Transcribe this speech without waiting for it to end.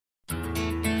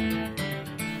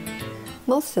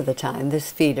Most of the time, this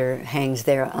feeder hangs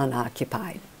there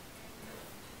unoccupied.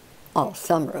 All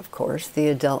summer, of course, the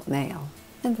adult male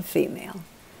and the female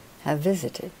have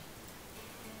visited.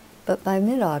 But by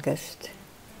mid-August,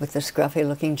 with the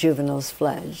scruffy-looking juveniles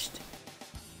fledged,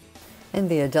 and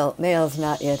the adult males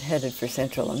not yet headed for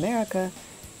Central America,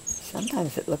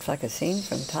 sometimes it looks like a scene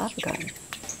from Top Gun.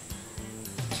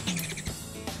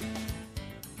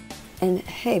 And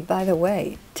hey, by the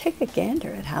way, take a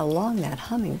gander at how long that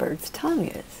hummingbird's tongue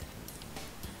is.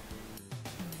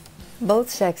 Both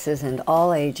sexes and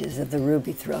all ages of the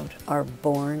ruby throat are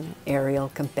born aerial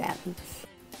combatants.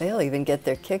 They'll even get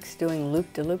their kicks doing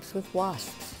loop-de-loops with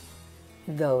wasps,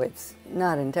 though it's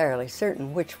not entirely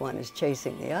certain which one is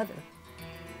chasing the other.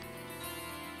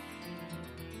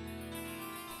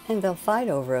 And they'll fight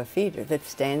over a feeder that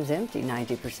stands empty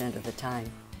 90% of the time.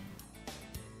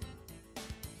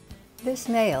 This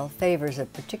male favors a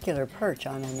particular perch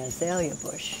on an azalea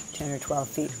bush 10 or 12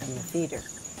 feet from the feeder.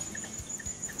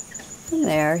 From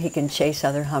there, he can chase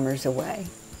other hummers away.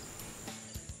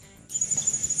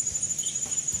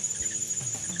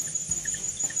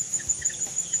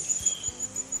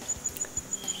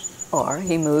 Or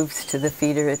he moves to the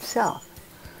feeder itself,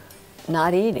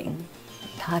 not eating,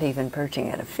 not even perching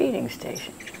at a feeding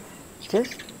station,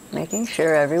 just making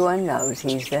sure everyone knows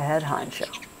he's the head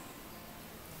honcho.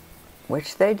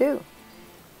 Which they do.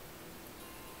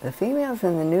 The females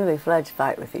and the newly fledged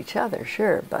fight with each other,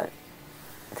 sure, but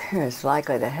they're as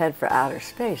likely to head for outer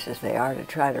space as they are to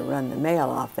try to run the male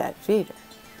off that feeder.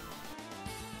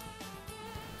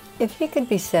 If he could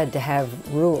be said to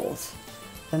have rules,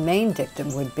 the main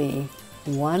dictum would be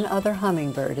one other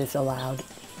hummingbird is allowed,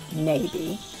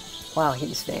 maybe, while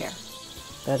he's there,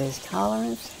 but his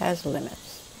tolerance has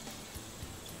limits.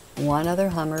 One other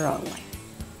hummer only.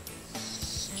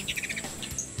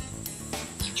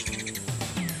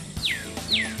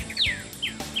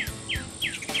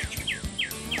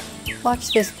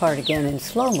 Watch this part again in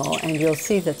slow-mo and you'll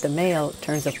see that the male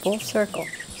turns a full circle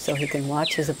so he can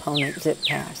watch his opponent zip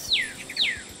past.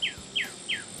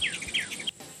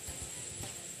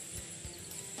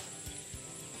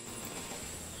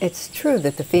 It's true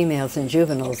that the females and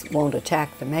juveniles won't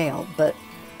attack the male, but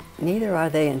neither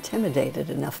are they intimidated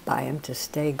enough by him to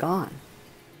stay gone.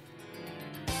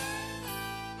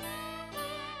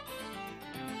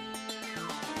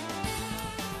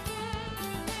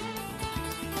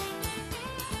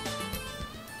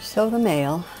 So the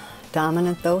male,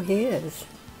 dominant though he is,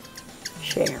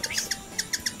 shares.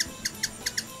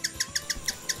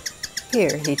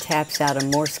 Here he taps out a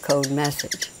Morse code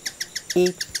message.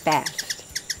 Eat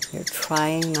fast. You're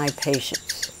trying my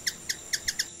patience.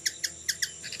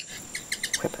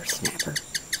 Whippersnapper.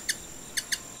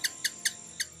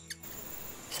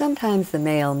 Sometimes the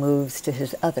male moves to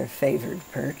his other favored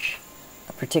perch,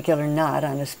 a particular knot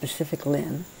on a specific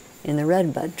limb in the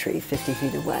redbud tree 50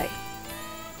 feet away.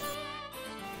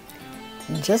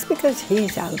 Just because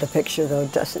he's out of the picture, though,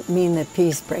 doesn't mean that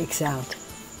peace breaks out.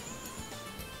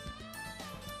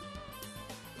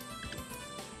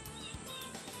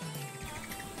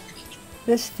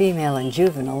 This female and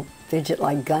juvenile fidget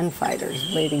like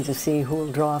gunfighters, waiting to see who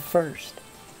will draw first.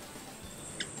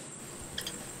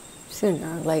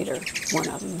 Sooner or later, one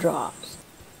of them draws.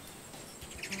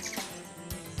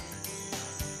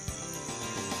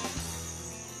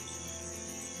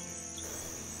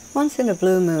 Once in a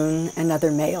blue moon,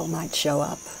 another male might show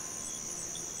up.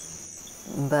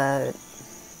 But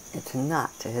it's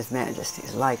not to His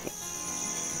Majesty's liking.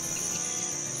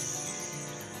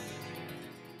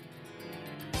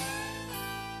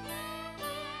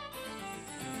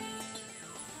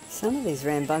 Some of these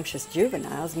rambunctious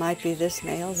juveniles might be this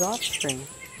male's offspring,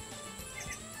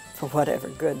 for whatever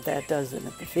good that does them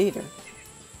at the feeder.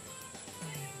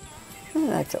 Well,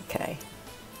 that's okay.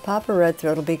 Papa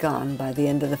Redthroat will be gone by the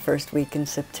end of the first week in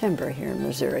September here in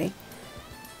Missouri,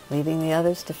 leaving the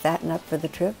others to fatten up for the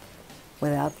trip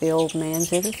without the old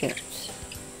man's interference.